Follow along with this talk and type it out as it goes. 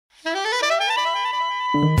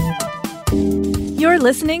You're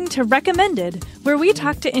listening to Recommended, where we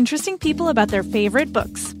talk to interesting people about their favorite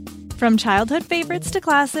books. From childhood favorites to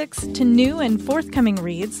classics to new and forthcoming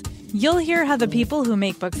reads, you'll hear how the people who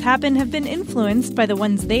make books happen have been influenced by the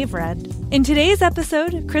ones they've read. In today's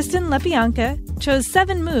episode, Kristen Lepianka chose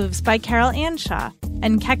 7 Moves by Carol Ann Shaw,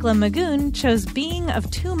 and Kekla Magoon chose Being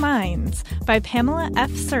of Two Minds by Pamela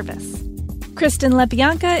F. Service. Kristen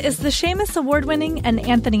Lepianka is the Shamus Award-winning and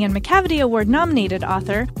Anthony and McCavity Award-nominated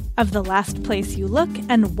author of The Last Place You Look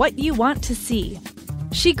and What You Want to See.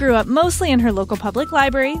 She grew up mostly in her local public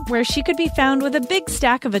library, where she could be found with a big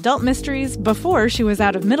stack of adult mysteries before she was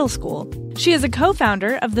out of middle school. She is a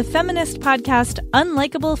co-founder of the feminist podcast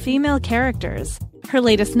Unlikable Female Characters. Her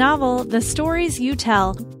latest novel, The Stories You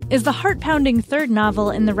Tell, is the heart-pounding 3rd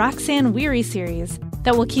novel in the Roxane Weary series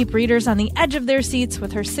that will keep readers on the edge of their seats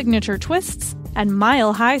with her signature twists and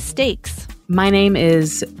mile-high stakes. My name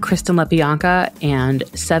is Kristen Lepianka, and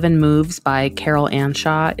 7 Moves by Carol Ann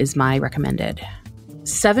Shaw is my recommended.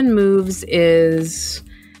 7 Moves is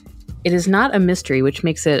not a mystery, which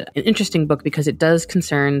makes it an interesting book because it does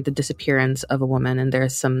concern the disappearance of a woman, and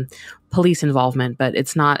there's some police involvement, but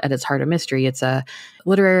it's not at its heart a mystery. It's a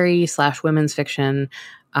literary/women's fiction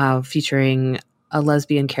featuring a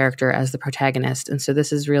lesbian character as the protagonist. And so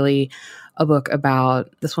this is really a book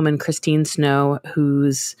about this woman, Christine Snow,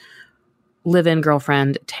 whose live-in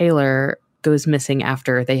girlfriend, Taylor, goes missing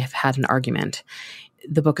after they have had an argument.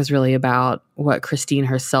 The book is really about what Christine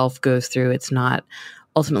herself goes through. It's not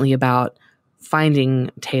ultimately about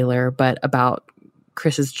finding Taylor, but about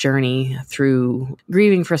Chris's journey through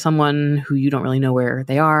grieving for someone who you don't really know where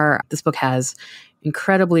they are. This book has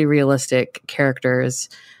incredibly realistic characters,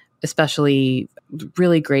 especially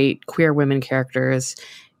really great queer women characters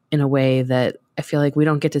in a way that I feel like we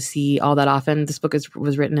don't get to see all that often. This book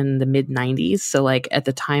was written in the mid-90s. So like at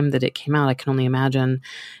the time that it came out, I can only imagine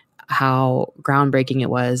how groundbreaking it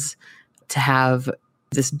was to have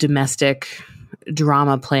this domestic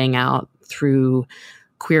drama playing out through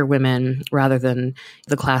queer women rather than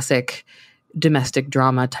the classic domestic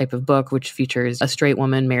drama type of book, which features a straight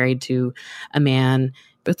woman married to a man.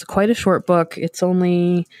 It's quite a short book. It's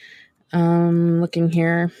only, looking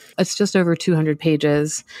here, it's just over 200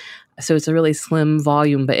 pages. So it's a really slim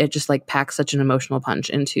volume, but it just like packs such an emotional punch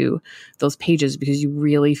into those pages because you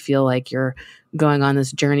really feel like you're going on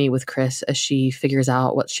this journey with Chris as she figures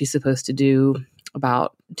out what she's supposed to do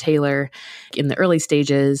about Taylor. In the early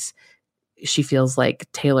stages, she feels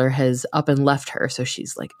like Taylor has up and left her. So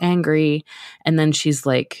she's like angry, and then she's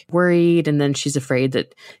like worried, and then she's afraid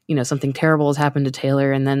that, you know, something terrible has happened to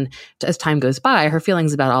Taylor. And then as time goes by, her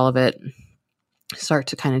feelings about all of it start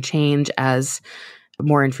to kind of change as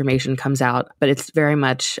more information comes out. But it's very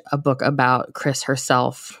much a book about Chris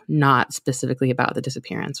herself, not specifically about the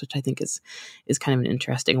disappearance, which I think is kind of an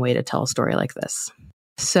interesting way to tell a story like this.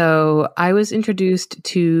 So I was introduced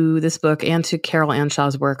to this book and to Carol Ann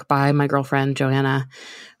Shaw's work by my girlfriend, Joanna,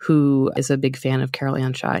 who is a big fan of Carol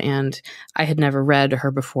Ann Shaw. And I had never read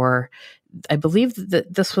her before. I believe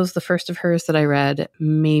that this was the first of hers that I read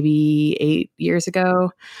maybe 8 years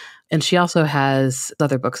ago. And she also has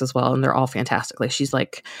other books as well, and they're all fantastic. Like, she's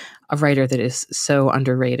like a writer that is so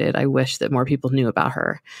underrated. I wish that more people knew about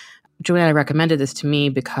her. Joanna recommended this to me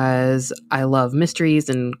because I love mysteries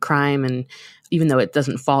and crime, and even though it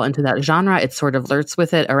doesn't fall into that genre, it sort of flirts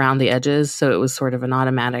with it around the edges. So it was sort of an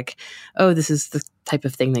automatic, oh, this is the type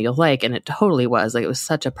of thing that you'll like. And it totally was. Like, it was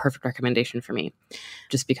such a perfect recommendation for me,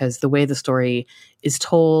 just because the way the story is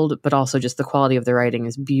told, but also just the quality of the writing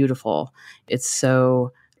is beautiful. It's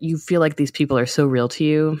so, you feel like these people are so real to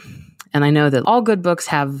you. And I know that all good books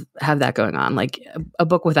have that going on. Like, a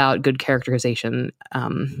book without good characterization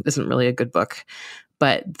isn't really a good book.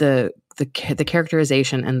 But the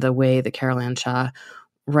characterization and the way that Carol Ann Shaw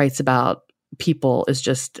writes about people is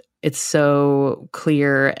just, it's so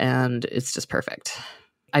clear and it's just perfect.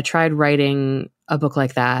 I tried writing a book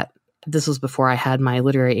like that. This was before I had my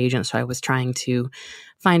literary agent, so I was trying to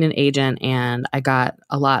find an agent, and I got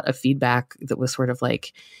a lot of feedback that was sort of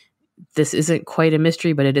like, this isn't quite a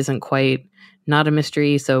mystery, but it isn't quite not a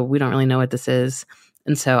mystery, so we don't really know what this is.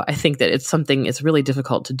 And so I think that it's really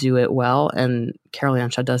difficult to do it well, and Carol Ann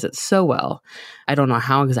Shaw does it so well. I don't know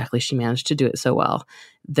how exactly she managed to do it so well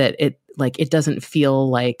that it doesn't feel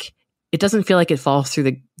like it falls through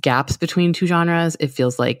the gaps between two genres. It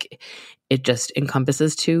feels like it just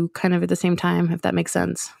encompasses two kind of at the same time, if that makes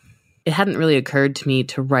sense. It hadn't really occurred to me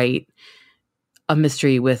to write a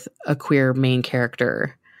mystery with a queer main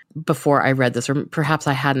character before I read this, or perhaps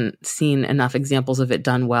I hadn't seen enough examples of it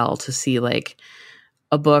done well to see like,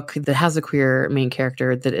 a book that has a queer main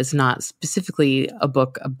character that is not specifically a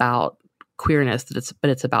book about queerness, but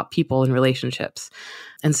it's about people and relationships.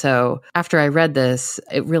 And so after I read this,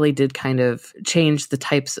 it really did kind of change the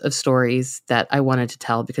types of stories that I wanted to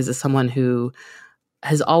tell, because as someone who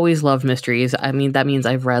has always loved mysteries, I mean, that means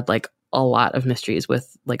I've read like a lot of mysteries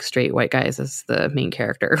with like straight white guys as the main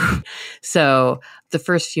character. So the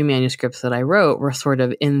first few manuscripts that I wrote were sort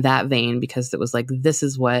of in that vein, because it was like, this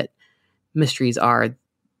is what mysteries are.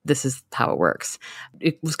 This is how it works.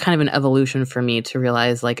 It was kind of an evolution for me to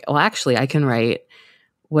realize like, well, actually I can write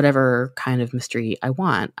whatever kind of mystery I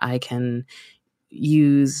want. I can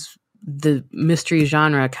use the mystery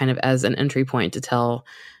genre kind of as an entry point to tell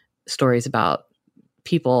stories about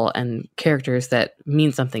people and characters that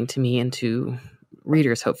mean something to me and to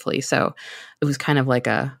readers, hopefully. So it was kind of like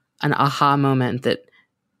an aha moment that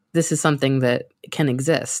this is something that can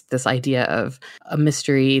exist. This idea of a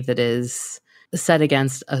mystery that is set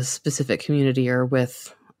against a specific community or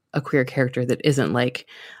with a queer character that isn't like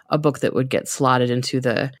a book that would get slotted into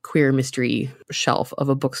the queer mystery shelf of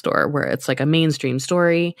a bookstore, where it's like a mainstream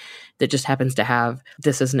story that just happens to have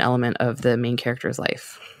this as an element of the main character's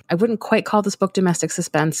life. I wouldn't quite call this book domestic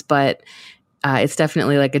suspense, but it's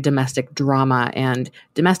definitely like a domestic drama, and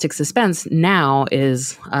domestic suspense now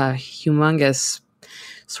is a humongous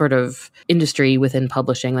sort of industry within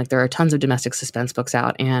publishing. Like there are tons of domestic suspense books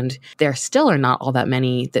out, and there still are not all that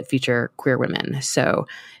many that feature queer women. So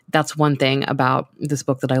that's one thing about this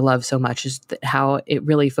book that I love so much, is that how it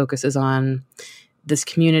really focuses on this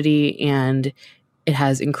community, and it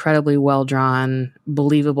has incredibly well-drawn,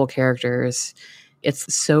 believable characters.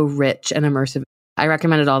 It's so rich and immersive. I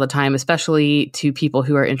recommend it all the time, especially to people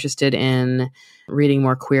who are interested in reading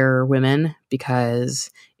more queer women,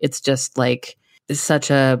 because it's just like, it's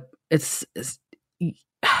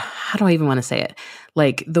how do I even want to say it?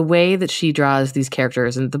 Like the way that she draws these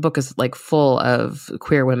characters, and the book is like full of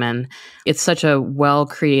queer women. It's such a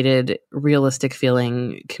well-created, realistic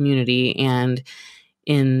feeling community. And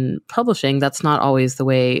in publishing, that's not always the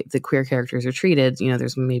way the queer characters are treated. You know,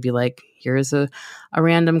 there's maybe like, here's a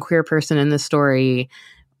random queer person in this story.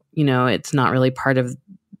 You know, it's not really part of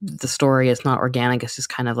the story. It's not organic. It's just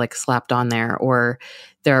kind of like slapped on there. Or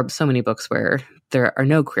there are so many books where there are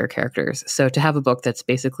no queer characters. So to have a book that's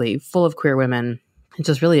basically full of queer women, it's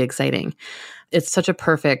just really exciting. It's such a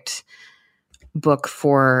perfect book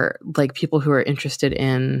for like people who are interested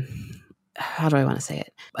in, how do I want to say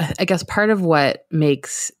it? I guess part of what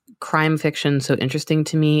makes crime fiction so interesting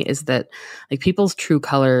to me is that like people's true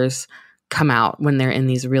colors come out when they're in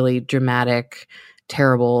these really dramatic,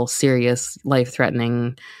 terrible, serious,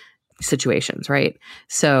 life-threatening situations, right?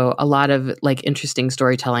 So a lot of like interesting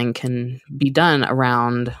storytelling can be done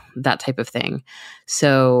around that type of thing.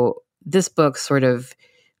 So this book sort of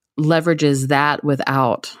leverages that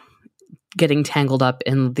without getting tangled up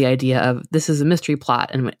in the idea of this is a mystery plot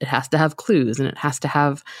and it has to have clues and it has to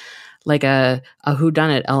have like a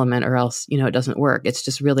whodunit element, or else, you know, it doesn't work. It's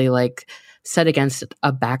just really like set against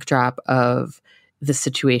a backdrop of the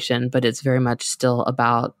situation, but it's very much still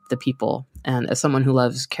about the people. And as someone who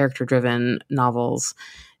loves character-driven novels,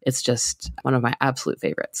 it's just one of my absolute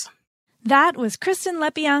favorites. That was Kristen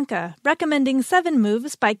LeBianca recommending 7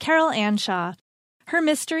 Moves by Carol Ann Shaw. Her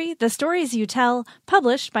mystery, The Stories You Tell,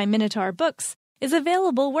 published by Minotaur Books, is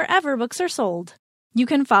available wherever books are sold. You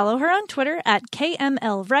can follow her on Twitter at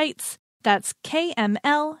KMLWrites. That's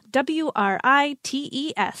KMLWRITES.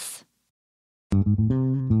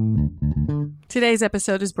 Today's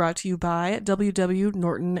episode is brought to you by W.W.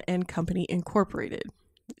 Norton and Company Incorporated.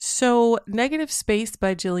 So, Negative Space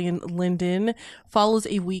by Gillian Linden follows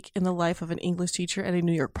a week in the life of an English teacher at a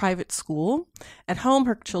New York private school. At home,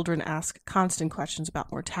 her children ask constant questions about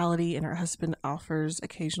mortality, and her husband offers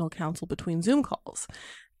occasional counsel between Zoom calls.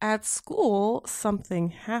 At school,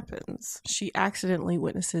 something happens. She accidentally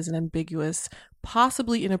witnesses an ambiguous,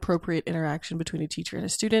 possibly inappropriate interaction between a teacher and a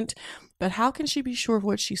student, but how can she be sure of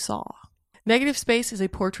what she saw? Negative Space is a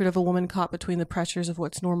portrait of a woman caught between the pressures of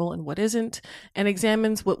what's normal and what isn't, and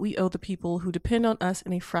examines what we owe the people who depend on us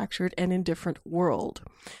in a fractured and indifferent world.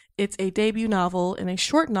 It's a debut novel and a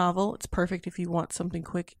short novel. It's perfect if you want something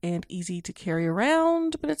quick and easy to carry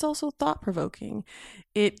around, but it's also thought-provoking.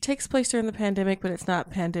 It takes place during the pandemic, but it's not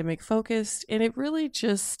pandemic-focused, and it really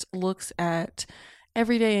just looks at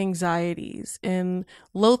everyday anxieties in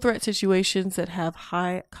low-threat situations that have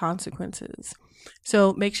high consequences.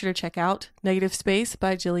 So make sure to check out Negative Space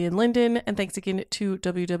by Gillian Linden, and thanks again to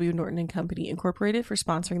W.W. Norton and Company Incorporated for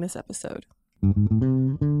sponsoring this episode.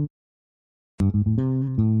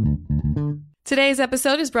 Today's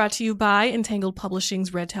episode is brought to you by Entangled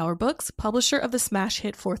Publishing's Red Tower Books, publisher of the smash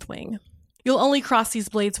hit Fourth Wing. You'll only cross these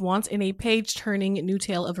blades once in a page-turning new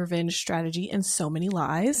tale of revenge, strategy, and so many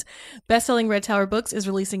lies. Best-selling Red Tower Books is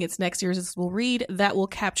releasing its next irresistible read that will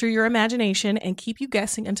capture your imagination and keep you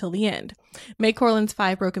guessing until the end. May Corland's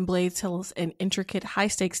Five Broken Blades tells an intricate,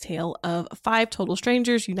 high-stakes tale of 5 total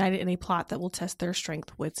strangers united in a plot that will test their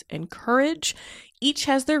strength, wits, and courage. Each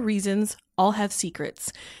has their reasons, all have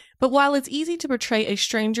secrets. But while it's easy to betray a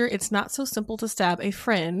stranger, it's not so simple to stab a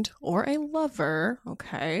friend or a lover,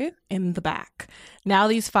 in the back. Now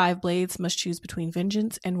these 5 blades must choose between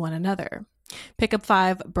vengeance and one another. Pick up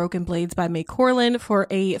 5 Broken Blades by May Corland for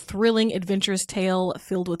a thrilling, adventurous tale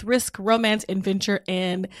filled with risk, romance, adventure,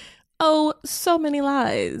 and so many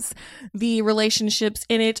lies. The relationships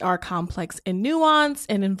in it are complex and nuanced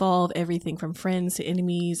and involve everything from friends to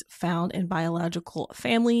enemies, found and biological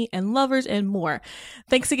family, and lovers, and more.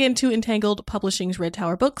 Thanks again to Entangled Publishing's Red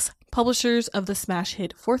Tower Books, publishers of the smash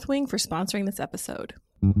hit Fourth Wing, for sponsoring this episode.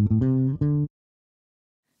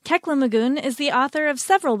 Tekla Magoon is the author of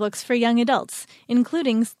several books for young adults,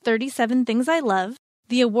 including 37 Things I Love,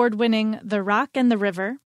 the award-winning The Rock and the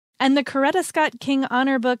River, and the Coretta Scott King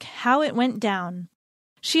honor book How It Went Down.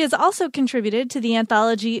 She has also contributed to the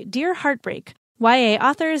anthology Dear Heartbreak, YA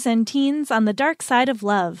authors and teens on the dark side of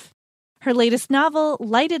love. Her latest novel,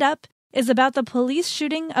 Light It Up, is about the police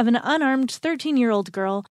shooting of an unarmed 13-year-old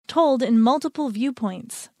girl told in multiple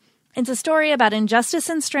viewpoints. It's a story about injustice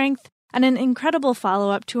and strength, and an incredible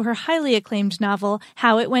follow-up to her highly acclaimed novel,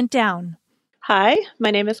 How It Went Down. Hi,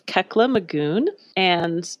 my name is Tekla Magoon,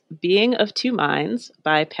 and Being of Two Minds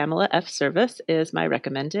by Pamela F. Service is my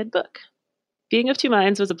recommended book. Being of Two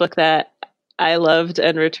Minds was a book that I loved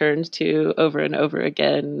and returned to over and over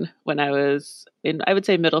again when I was in, I would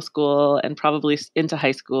say, middle school and probably into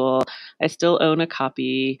high school. I still own a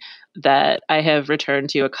copy that I have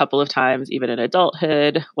returned to a couple of times, even in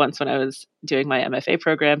adulthood. Once when I was doing my MFA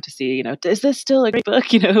program to see, is this still a great book?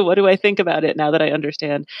 What do I think about it now that I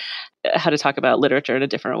understand how to talk about literature in a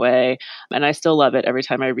different way? And I still love it every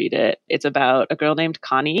time I read it. It's about a girl named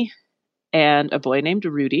Connie and a boy named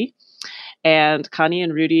Rudy. And Connie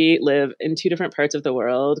and Rudy live in 2 different parts of the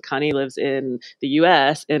world. Connie lives in the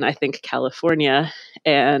US and I think California.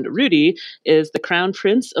 And Rudy is the crown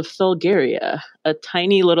prince of Bulgaria, a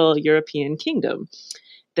tiny little European kingdom.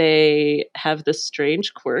 They have this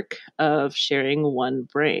strange quirk of sharing one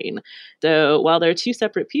brain. So while they're 2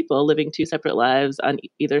 separate people living 2 separate lives on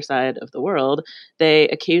either side of the world, they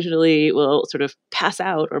occasionally will sort of pass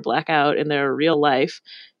out or black out in their real life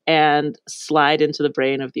and slide into the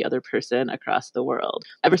brain of the other person across the world.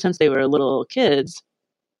 Ever since they were little kids,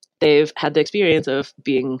 they've had the experience of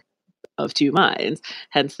being of two minds,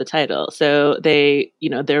 hence the title. So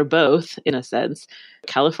they're both, in a sense,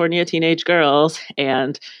 California teenage girls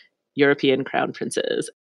and European crown princes.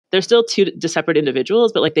 They're still 2 separate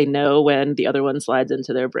individuals, but they know when the other one slides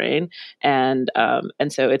into their brain. And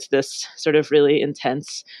so it's this sort of really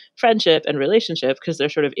intense friendship and relationship because they're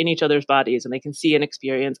sort of in each other's bodies and they can see and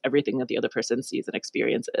experience everything that the other person sees and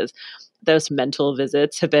experiences. Those mental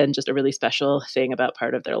visits have been just a really special thing about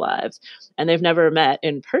part of their lives. And they've never met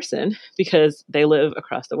in person because they live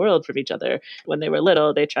across the world from each other. When they were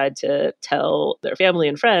little, they tried to tell their family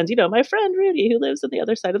and friends, my friend Rudy, who lives on the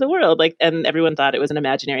other side of the world, and everyone thought it was an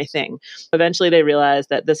imaginary thing. Eventually they realized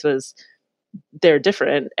that they're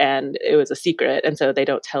different and it was a secret. And so they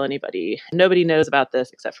don't tell anybody. Nobody knows about this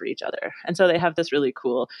except for each other. And so they have this really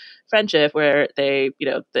cool friendship where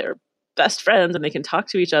they're best friends and they can talk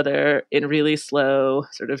to each other in really slow,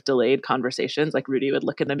 sort of delayed conversations. Like Rudy would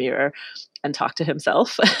look in the mirror and talk to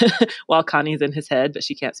himself while Connie's in his head, but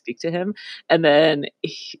she can't speak to him. And then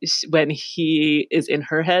when he is in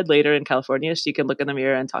her head later in California, she can look in the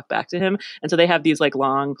mirror and talk back to him. And so they have these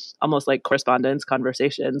long, almost like correspondence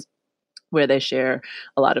conversations where they share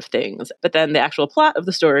a lot of things. But then the actual plot of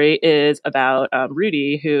the story is about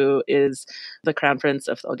Rudy, who is the crown prince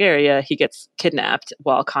of Bulgaria. He gets kidnapped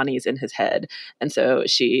while Connie's in his head. And so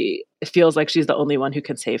she feels like she's the only one who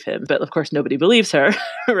can save him. But of course, nobody believes her,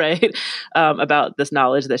 right? About this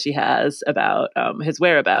knowledge that she has about his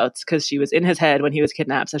whereabouts, because she was in his head when he was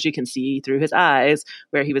kidnapped. So she can see through his eyes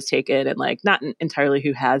where he was taken and not entirely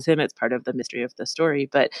who has him. It's part of the mystery of the story,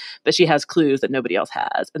 but she has clues that nobody else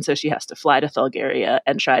has. And so she has to fly to Bulgaria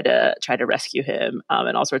and try to rescue him.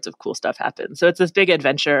 And all sorts of cool stuff happens. So it's this big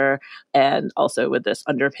adventure and also with this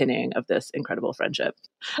underpinning of this incredible friendship.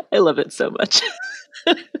 I love it so much.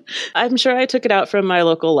 I'm sure I took it out from my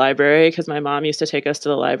local library because my mom used to take us to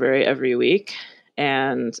the library every week.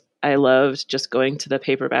 And I loved just going to the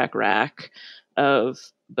paperback rack of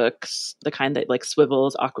books, the kind that like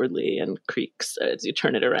swivels awkwardly and creaks as you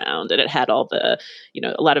turn it around. And it had all the,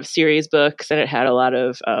 a lot of series books, and it had a lot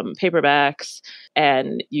of paperbacks,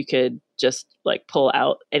 and you could just like pull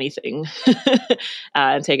out anything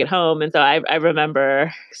and take it home. And so I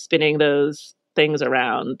remember spinning those things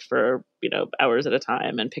around for hours at a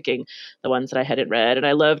time and picking the ones that I hadn't read. And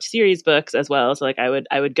I loved series books as well, so like I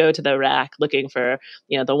would go to the rack looking for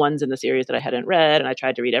the ones in the series that I hadn't read, and I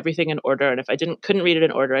tried to read everything in order. And if I couldn't read it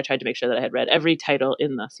in order, I tried to make sure that I had read every title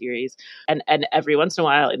in the series. And every once in a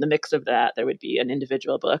while, in the mix of that, there would be an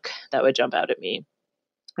individual book that would jump out at me.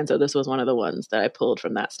 And so this was one of the ones that I pulled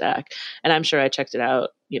from that stack. And I'm sure I checked it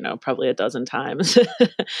out, probably a dozen times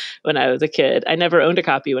when I was a kid. I never owned a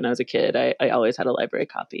copy when I was a kid. I always had a library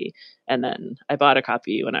copy. And then I bought a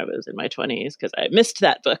copy when I was in my 20s because I missed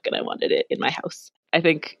that book and I wanted it in my house. I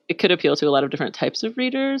think it could appeal to a lot of different types of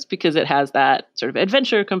readers because it has that sort of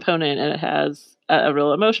adventure component, and it has a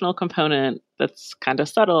real emotional component that's kind of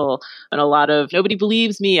subtle, and a lot of nobody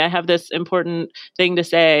believes me. I have this important thing to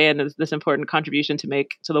say and this important contribution to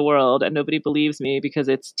make to the world, and nobody believes me because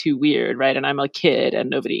it's too weird, right? And I'm a kid, and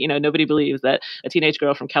nobody believes that a teenage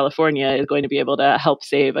girl from California is going to be able to help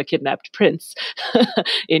save a kidnapped prince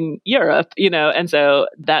in Europe, and so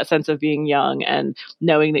that sense of being young and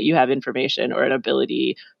knowing that you have information or an ability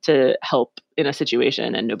to help in a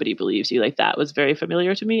situation and nobody believes you, like that was very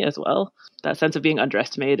familiar to me as well. That sense of being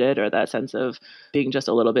underestimated, or that sense of being just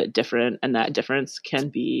a little bit different, and that difference can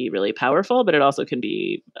be really powerful, but it also can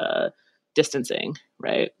be distancing,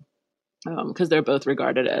 right? Because they're both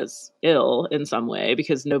regarded as ill in some way,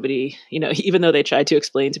 because nobody, even though they tried to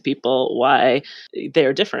explain to people why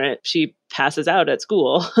they're different, she passes out at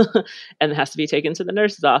school and has to be taken to the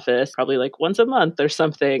nurse's office probably like once a month or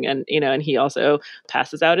something. And, and he also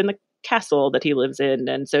passes out in the castle that he lives in.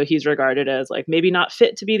 And so he's regarded as like maybe not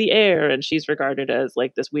fit to be the heir, and she's regarded as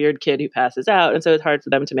like this weird kid who passes out. And so it's hard for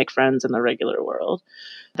them to make friends in the regular world.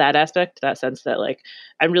 That aspect, that sense that like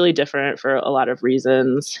I'm really different for a lot of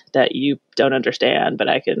reasons that you don't understand, but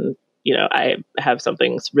I can, I have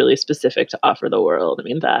something really specific to offer the world. I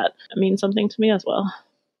mean, that means something to me as well.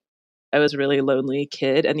 I was a really lonely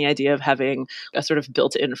kid, and the idea of having a sort of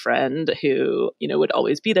built-in friend who, would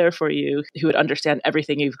always be there for you, who would understand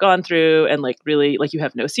everything you've gone through, and like really like you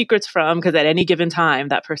have no secrets from, because at any given time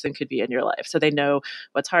that person could be in your life. So they know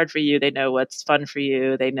what's hard for you, they know what's fun for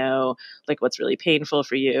you, they know like what's really painful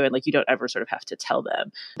for you, and like you don't ever sort of have to tell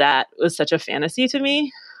them. That was such a fantasy to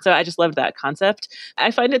me. So I just loved that concept.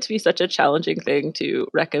 I find it to be such a challenging thing to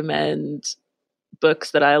recommend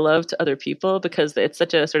books that I love to other people, because it's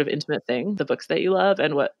such a sort of intimate thing, the books that you love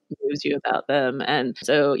and what moves you about them. And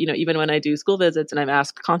so, even when I do school visits and I'm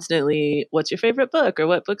asked constantly, what's your favorite book, or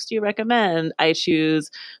what books do you recommend? I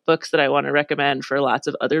choose books that I want to recommend for lots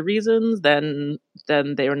of other reasons than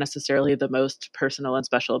they were necessarily the most personal and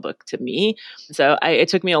special book to me. So it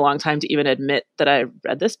took me a long time to even admit that I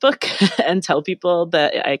read this book and tell people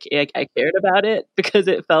that I cared about it, because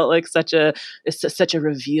it felt like such a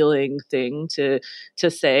revealing thing to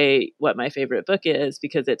say what my favorite book is,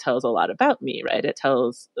 because it tells a lot about me, right? It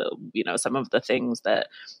tells, some of the things that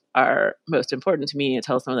are most important to me. It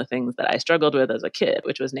tells some of the things that I struggled with as a kid,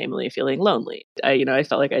 which was namely feeling lonely. I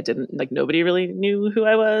felt like I didn't, like nobody really knew who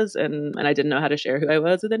I was, and I didn't know how to share who I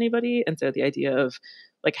was with anybody. And so the idea of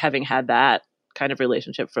like having had that kind of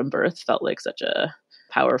relationship from birth felt like such a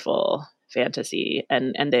powerful fantasy,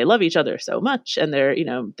 and they love each other so much, and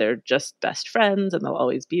they're just best friends, and they'll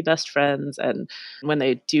always be best friends. And when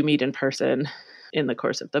they do meet in person in the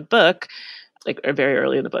course of the book, like very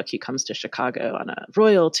early in the book, he comes to Chicago on a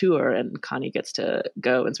royal tour, and Connie gets to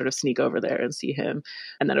go and sort of sneak over there and see him.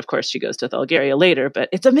 And then, of course, she goes to Bulgaria later, but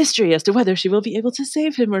it's a mystery as to whether she will be able to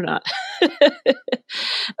save him or not.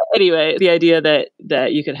 Anyway, the idea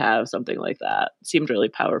that you could have something like that seemed really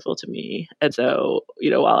powerful to me. And so,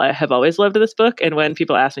 while I have always loved this book, and when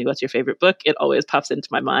people ask me, what's your favorite book, it always pops into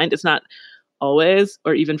my mind. It's not always,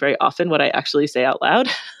 or even very often, what I actually say out loud.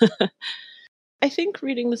 I think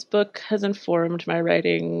reading this book has informed my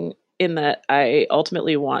writing, in that I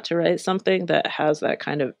ultimately want to write something that has that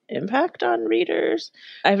kind of impact on readers.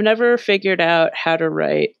 I've never figured out how to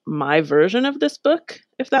write my version of this book,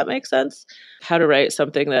 if that makes sense. How to write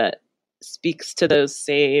something that speaks to those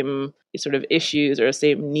same sort of issues or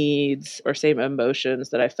same needs or same emotions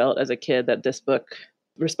that I felt as a kid that this book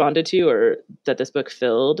responded to, or that this book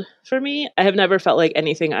filled for me. I have never felt like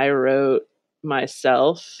anything I wrote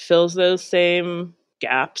myself fills those same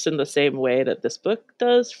gaps in the same way that this book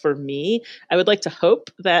does for me. I would like to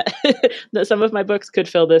hope that that some of my books could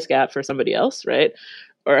fill this gap for somebody else, right?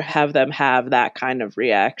 or have them have that kind of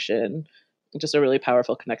reaction. Just a really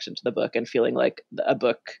powerful connection to the book and feeling like a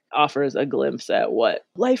book offers a glimpse at what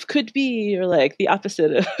life could be, or like the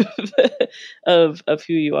opposite of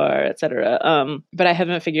who you are, etc. But I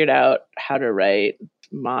haven't figured out how to write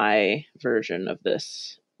my version of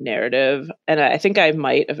this narrative. And I think I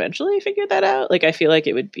might eventually figure that out. Like, I feel like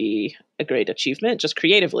it would be a great achievement, just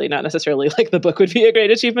creatively, not necessarily like the book would be a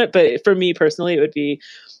great achievement, but for me personally, it would be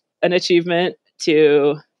an achievement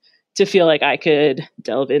to feel like I could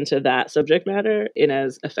delve into that subject matter in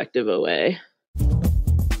as effective a way.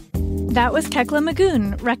 That was Kekla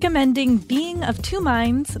Magoon recommending Being of Two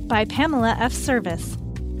Minds by Pamela F. Service.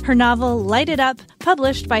 Her novel, Light It Up,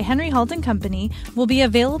 published by Henry Holt & Company, will be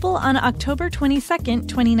available on October 22nd,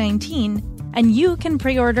 2019, and you can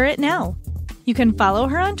pre-order it now. You can follow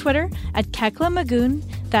her on Twitter at Kekla Magoon,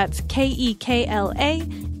 that's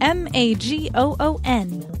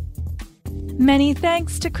KeklaMagoon. Many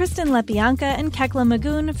thanks to Kristen Lepianka and Kekla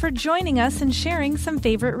Magoon for joining us and sharing some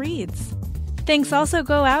favorite reads. Thanks also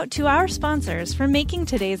go out to our sponsors for making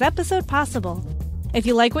today's episode possible. If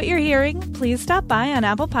you like what you're hearing, please stop by on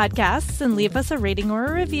Apple Podcasts and leave us a rating or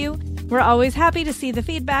a review. We're always happy to see the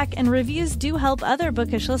feedback, and reviews do help other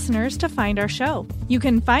bookish listeners to find our show. You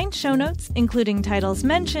can find show notes, including titles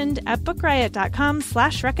mentioned, at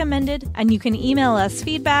bookriot.com/recommended, and you can email us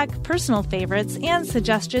feedback, personal favorites, and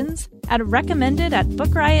suggestions at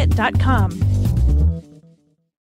recommended@bookriot.com.